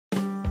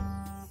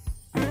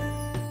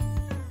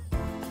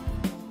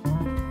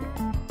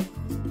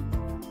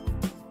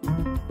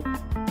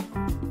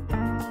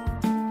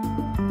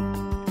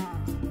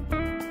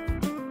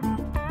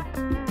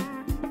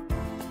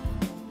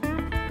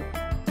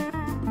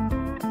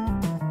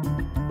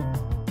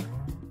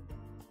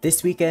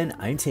This weekend,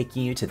 I'm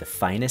taking you to the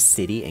finest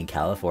city in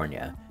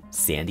California,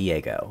 San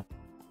Diego.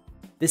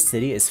 This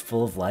city is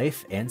full of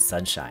life and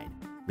sunshine,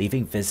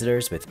 leaving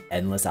visitors with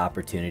endless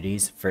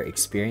opportunities for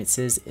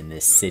experiences in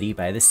this city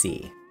by the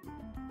sea.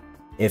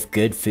 If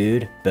good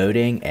food,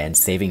 boating, and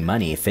saving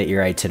money fit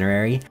your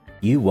itinerary,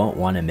 you won't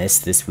want to miss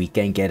this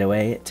weekend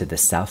getaway to the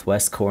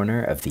southwest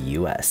corner of the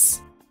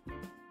US.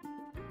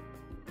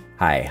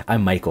 Hi,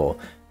 I'm Michael.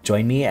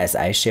 Join me as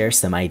I share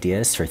some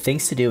ideas for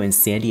things to do in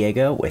San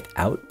Diego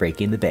without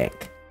breaking the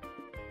bank.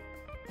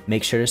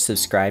 Make sure to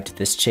subscribe to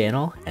this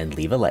channel and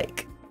leave a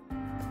like.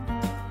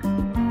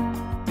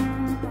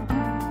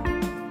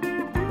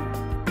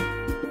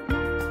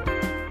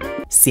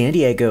 San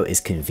Diego is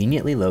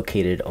conveniently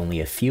located only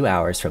a few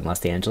hours from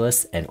Los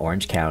Angeles and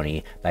Orange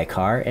County by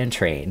car and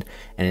train,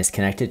 and is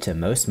connected to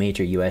most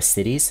major US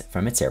cities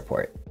from its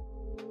airport.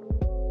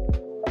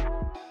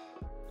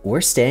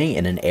 We're staying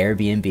in an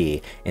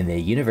Airbnb in the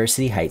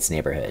University Heights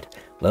neighborhood,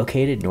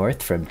 located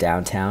north from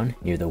downtown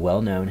near the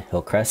well-known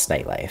Hillcrest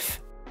nightlife.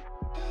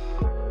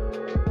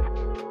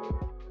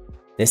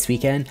 This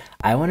weekend,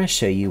 I want to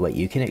show you what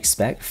you can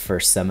expect for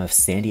some of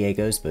San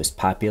Diego's most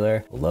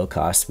popular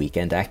low-cost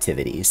weekend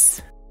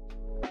activities.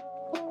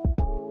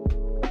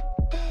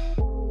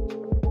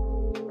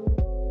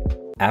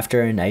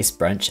 After a nice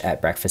brunch at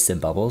Breakfast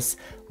and Bubbles,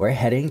 we're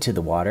heading to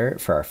the water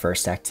for our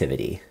first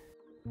activity.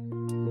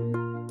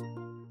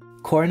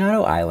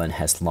 Coronado Island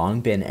has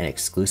long been an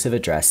exclusive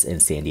address in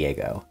San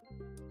Diego.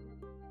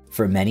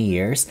 For many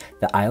years,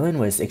 the island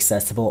was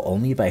accessible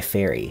only by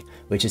ferry,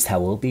 which is how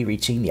we'll be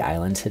reaching the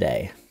island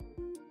today.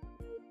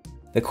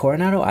 The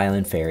Coronado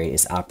Island Ferry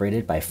is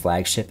operated by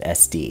Flagship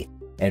SD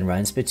and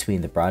runs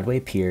between the Broadway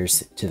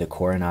piers to the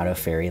Coronado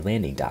Ferry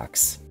landing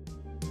docks.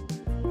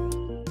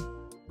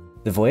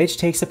 The voyage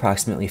takes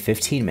approximately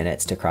 15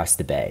 minutes to cross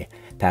the bay,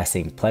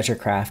 passing pleasure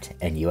craft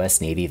and US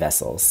Navy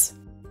vessels.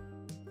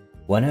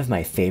 One of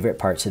my favorite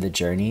parts of the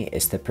journey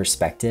is the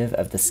perspective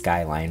of the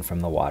skyline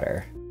from the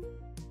water.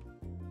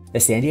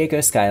 The San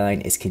Diego skyline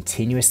is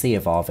continuously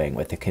evolving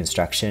with the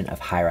construction of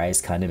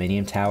high-rise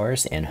condominium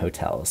towers and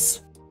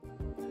hotels.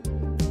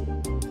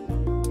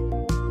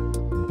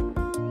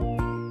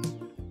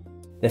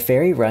 The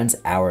ferry runs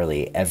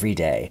hourly every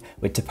day,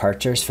 with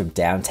departures from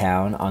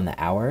downtown on the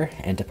hour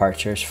and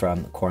departures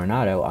from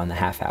Coronado on the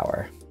half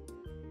hour.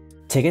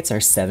 Tickets are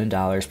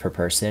 $7 per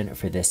person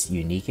for this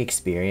unique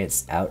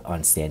experience out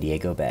on San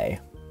Diego Bay.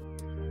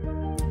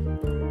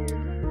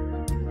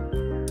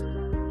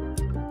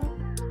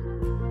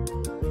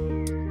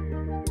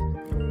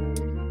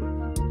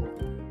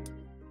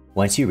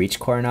 Once you reach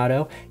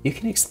Coronado, you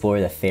can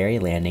explore the ferry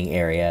landing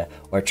area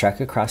or trek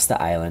across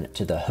the island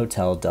to the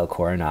Hotel del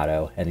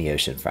Coronado and the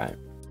oceanfront.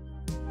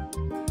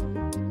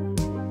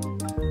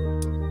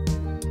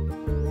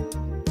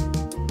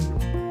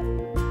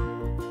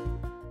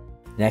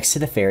 Next to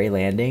the ferry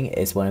landing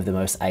is one of the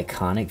most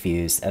iconic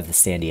views of the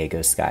San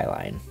Diego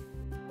skyline.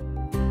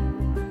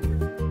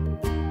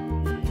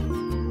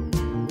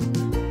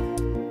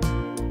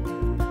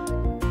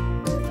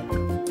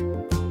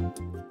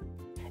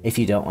 If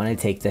you don't want to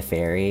take the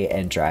ferry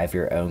and drive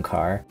your own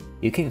car,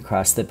 you can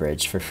cross the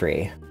bridge for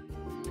free.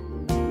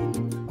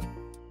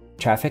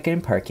 Traffic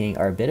and parking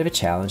are a bit of a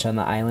challenge on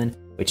the island,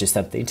 which is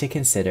something to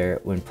consider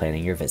when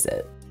planning your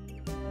visit.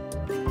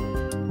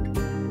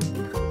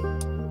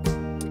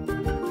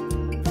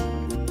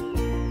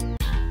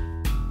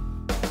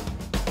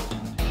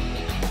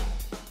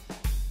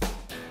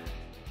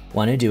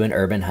 Want to do an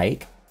urban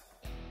hike?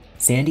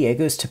 San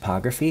Diego's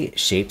topography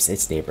shapes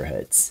its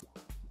neighborhoods.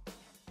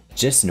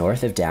 Just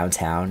north of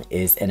downtown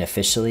is an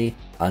officially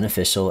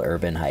unofficial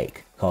urban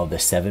hike called the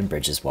Seven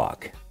Bridges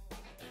Walk.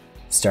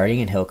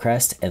 Starting in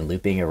Hillcrest and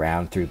looping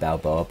around through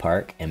Balboa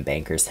Park and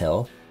Bankers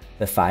Hill,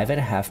 the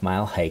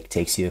 5.5-mile hike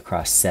takes you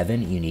across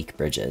 7 unique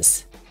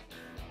bridges.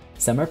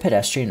 Some are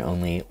pedestrian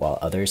only, while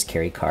others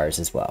carry cars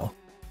as well.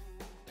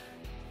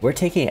 We're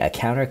taking a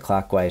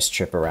counterclockwise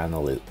trip around the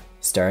loop,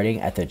 starting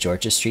at the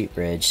Georgia Street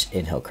Bridge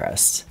in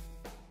Hillcrest.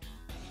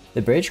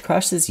 The bridge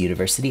crosses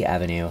University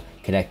Avenue,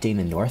 connecting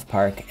the North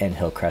Park and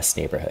Hillcrest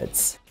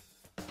neighborhoods.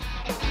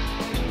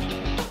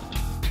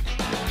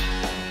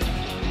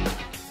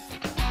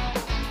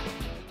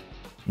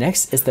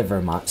 Next is the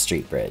Vermont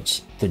Street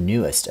Bridge, the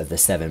newest of the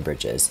 7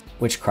 bridges,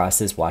 which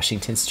crosses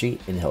Washington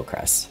Street in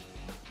Hillcrest.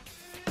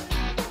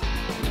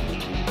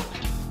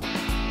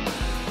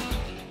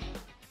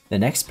 The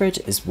next bridge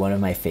is one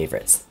of my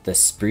favorites, the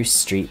Spruce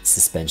Street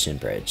Suspension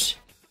Bridge.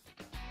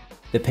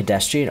 The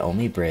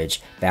pedestrian-only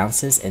bridge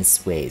bounces and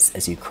sways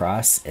as you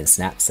cross and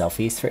snap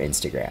selfies for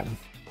Instagram.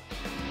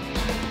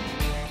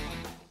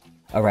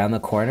 Around the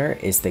corner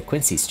is the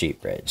Quincy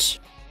Street Bridge,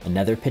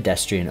 another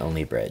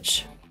pedestrian-only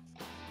bridge.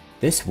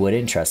 This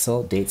wooden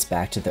trestle dates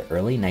back to the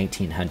early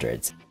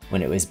 1900s,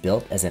 when it was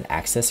built as an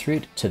access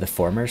route to the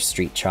former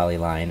street trolley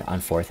line on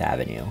 4th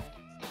Avenue.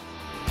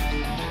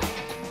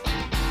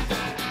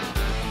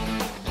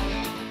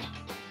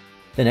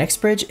 The next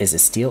bridge is a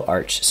steel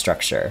arch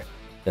structure,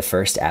 the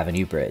First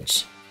Avenue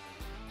Bridge.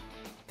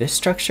 This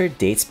structure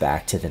dates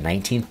back to the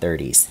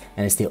 1930s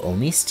and is the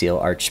only steel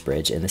arch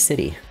bridge in the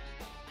city.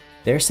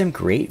 There are some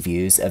great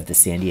views of the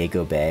San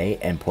Diego Bay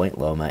and Point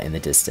Loma in the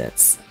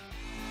distance.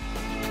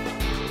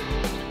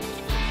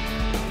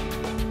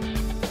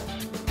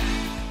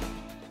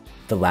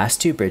 The last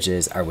two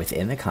bridges are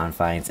within the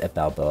confines of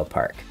Balboa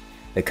Park,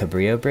 the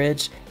Cabrillo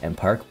Bridge and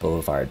Park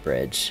Boulevard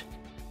Bridge.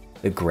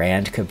 The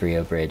Grand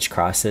Cabrillo Bridge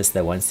crosses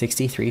the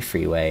 163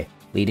 freeway,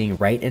 leading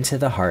right into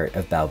the heart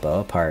of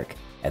Balboa Park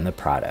and the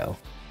Prado.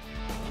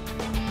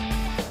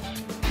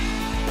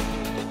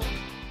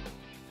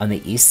 On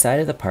the east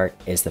side of the park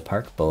is the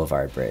Park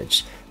Boulevard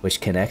Bridge,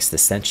 which connects the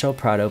Central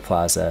Prado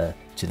Plaza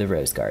to the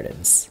Rose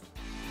Gardens.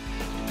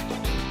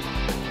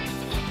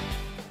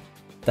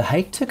 The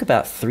hike took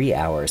about 3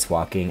 hours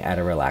walking at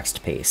a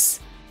relaxed pace.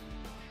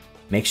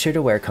 Make sure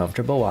to wear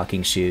comfortable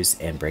walking shoes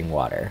and bring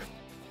water.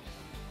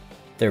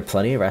 There are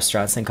plenty of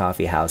restaurants and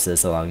coffee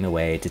houses along the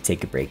way to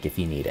take a break if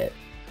you need it.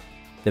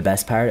 The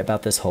best part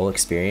about this whole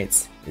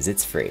experience is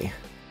it's free.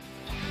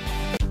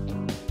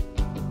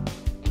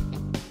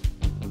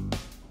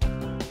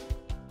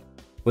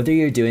 Whether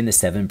you're doing the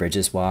Seven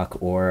Bridges walk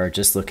or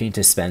just looking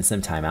to spend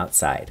some time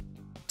outside,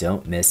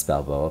 don't miss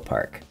Balboa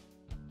Park.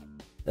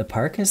 The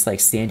park is like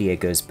San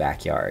Diego's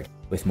backyard,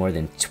 with more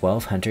than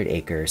 1,200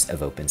 acres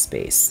of open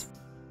space.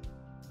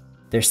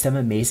 There's some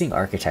amazing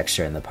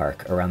architecture in the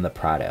park around the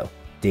Prado,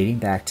 dating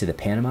back to the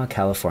Panama,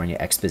 California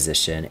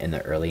Exposition in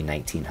the early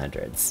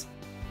 1900s.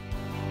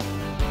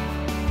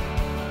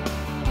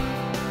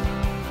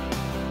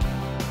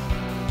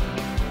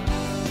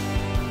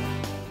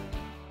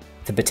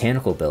 The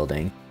Botanical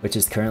Building, which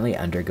is currently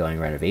undergoing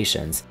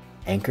renovations,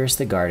 anchors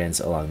the gardens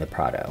along the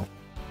Prado.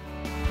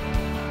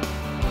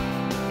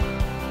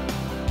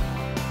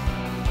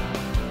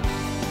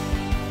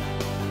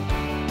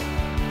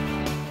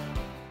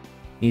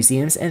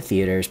 Museums and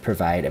theaters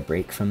provide a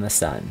break from the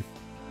sun.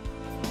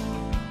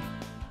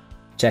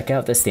 Check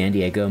out the San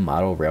Diego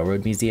Model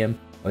Railroad Museum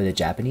or the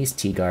Japanese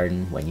Tea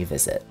Garden when you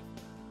visit.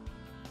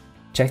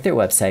 Check their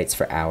websites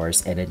for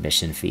hours and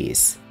admission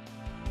fees.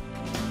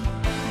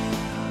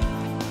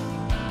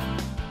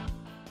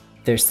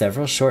 There's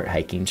several short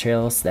hiking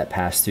trails that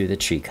pass through the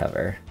tree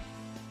cover.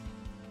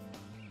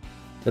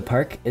 The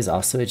park is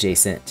also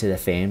adjacent to the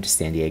famed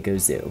San Diego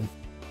Zoo.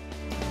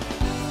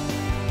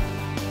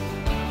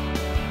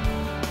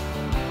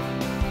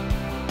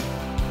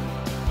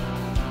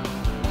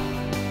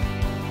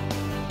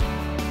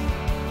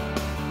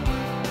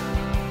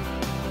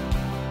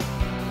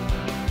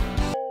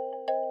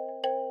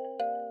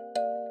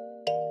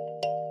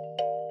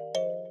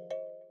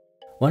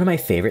 One of my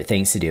favorite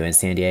things to do in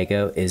San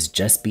Diego is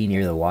just be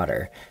near the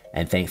water,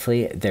 and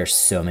thankfully there's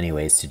so many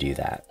ways to do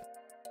that.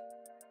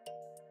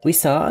 We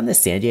saw on the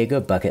San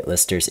Diego Bucket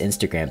Listers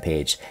Instagram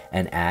page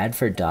an ad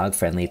for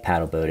dog-friendly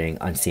paddle boating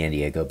on San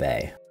Diego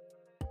Bay.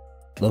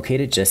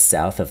 Located just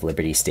south of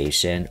Liberty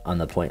Station on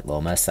the Point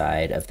Loma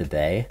side of the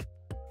bay,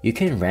 you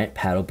can rent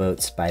paddle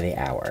boats by the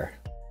hour.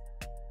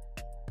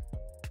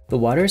 The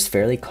water is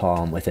fairly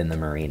calm within the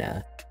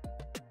marina.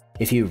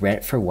 If you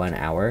rent for 1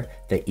 hour,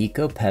 the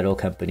Eco Pedal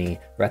Company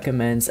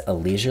recommends a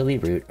leisurely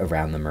route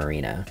around the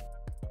marina.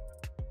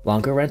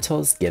 Longer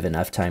rentals give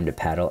enough time to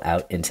paddle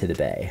out into the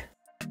bay.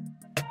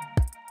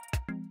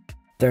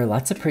 There are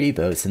lots of pretty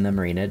boats in the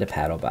marina to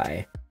paddle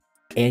by,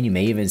 and you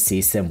may even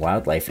see some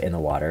wildlife in the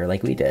water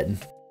like we did.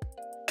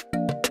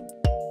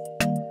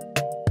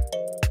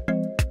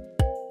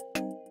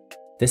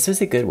 This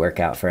was a good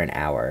workout for an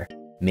hour,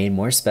 made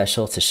more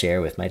special to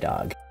share with my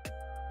dog.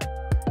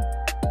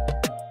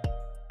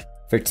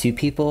 For 2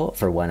 people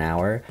for 1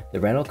 hour,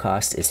 the rental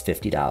cost is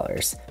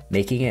 $50,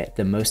 making it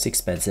the most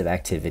expensive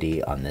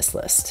activity on this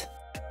list.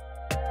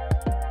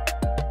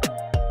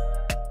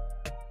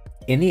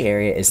 In the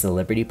area is the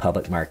Liberty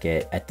Public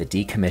Market at the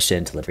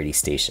decommissioned Liberty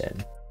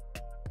Station.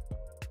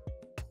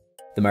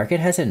 The market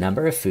has a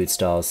number of food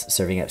stalls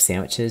serving up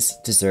sandwiches,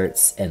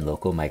 desserts, and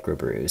local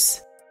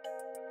microbrews.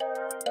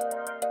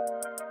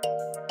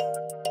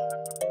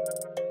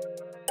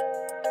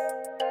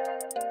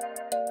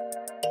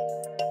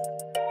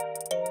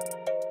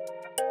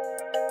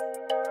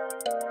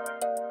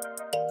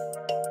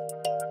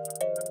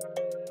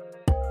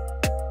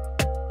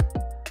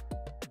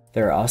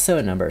 There are also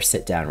a number of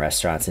sit-down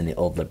restaurants in the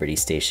old Liberty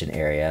Station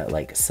area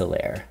like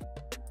Solaire.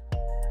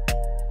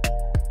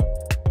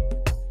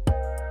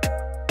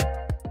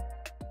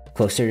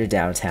 Closer to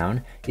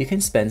downtown, you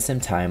can spend some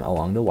time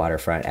along the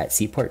waterfront at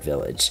Seaport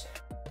Village,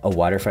 a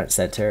waterfront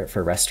center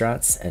for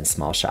restaurants and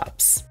small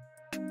shops.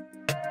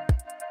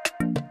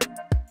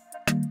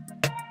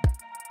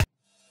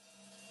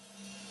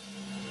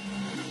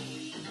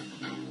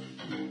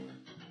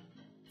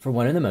 For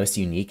one of the most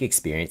unique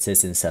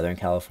experiences in Southern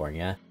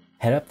California,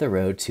 head up the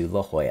road to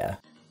La Jolla.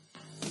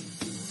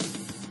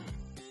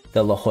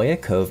 The La Jolla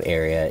Cove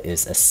area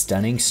is a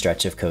stunning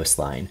stretch of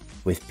coastline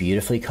with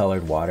beautifully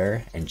colored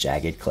water and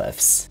jagged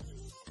cliffs.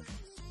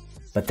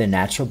 But the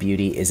natural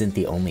beauty isn't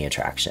the only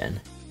attraction.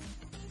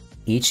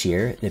 Each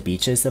year, the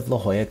beaches of La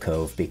Jolla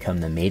Cove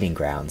become the mating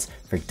grounds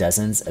for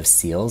dozens of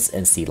seals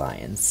and sea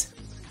lions.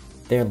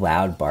 Their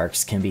loud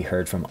barks can be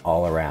heard from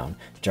all around,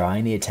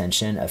 drawing the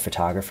attention of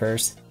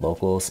photographers,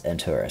 locals, and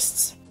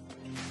tourists.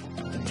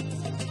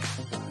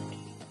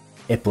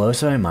 It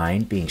blows my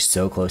mind being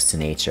so close to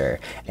nature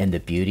and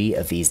the beauty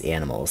of these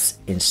animals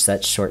in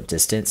such short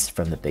distance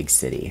from the big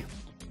city.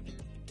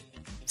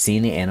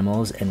 Seeing the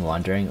animals and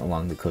wandering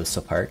along the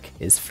coastal park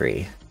is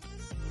free.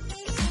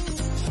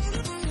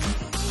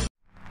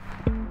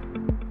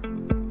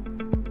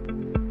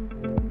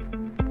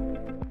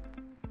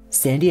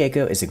 San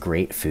Diego is a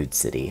great food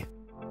city.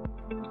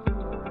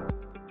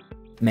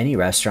 Many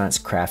restaurants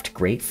craft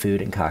great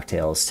food and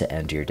cocktails to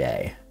end your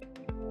day.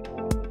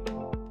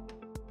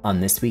 On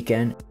this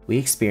weekend, we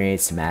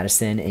experienced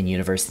Madison in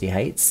University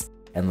Heights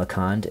and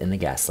LeConte in the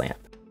Gaslamp.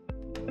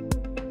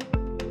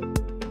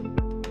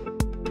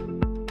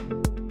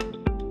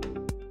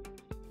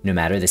 No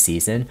matter the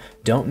season,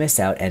 don't miss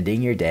out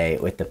ending your day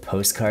with the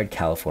Postcard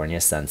California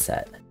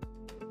sunset.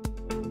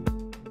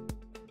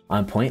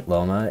 On Point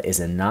Loma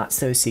is a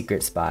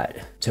not-so-secret spot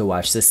to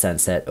watch the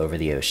sunset over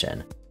the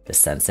ocean, the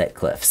Sunset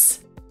Cliffs.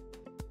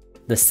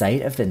 The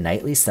sight of the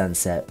nightly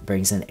sunset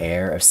brings an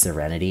air of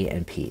serenity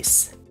and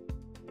peace.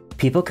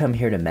 People come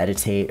here to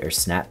meditate or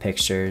snap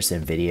pictures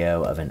and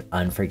video of an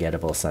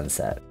unforgettable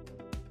sunset.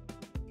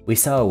 We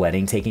saw a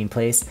wedding taking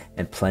place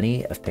and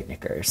plenty of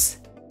picnickers.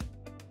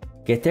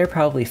 Get there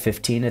probably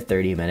 15 to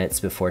 30 minutes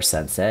before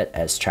sunset,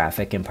 as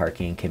traffic and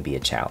parking can be a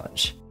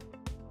challenge.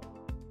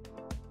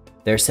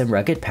 There are some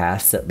rugged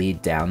paths that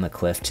lead down the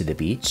cliff to the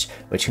beach,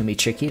 which can be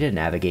tricky to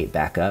navigate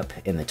back up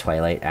in the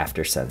twilight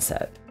after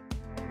sunset.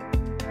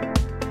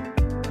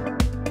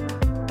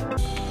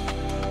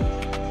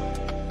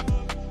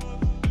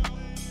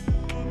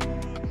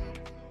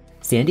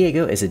 San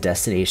Diego is a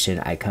destination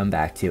I come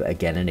back to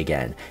again and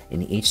again,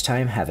 and each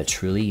time have a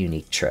truly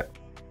unique trip.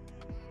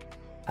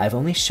 I've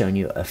only shown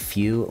you a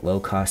few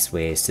low-cost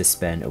ways to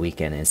spend a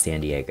weekend in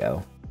San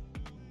Diego.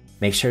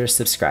 Make sure to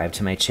subscribe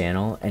to my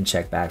channel and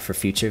check back for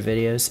future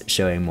videos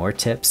showing more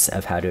tips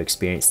of how to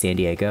experience San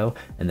Diego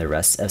and the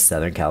rest of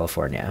Southern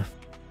California.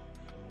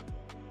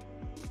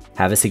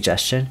 Have a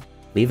suggestion?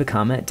 Leave a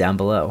comment down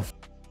below.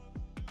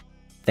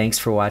 Thanks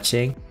for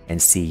watching, and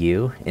see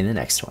you in the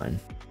next one.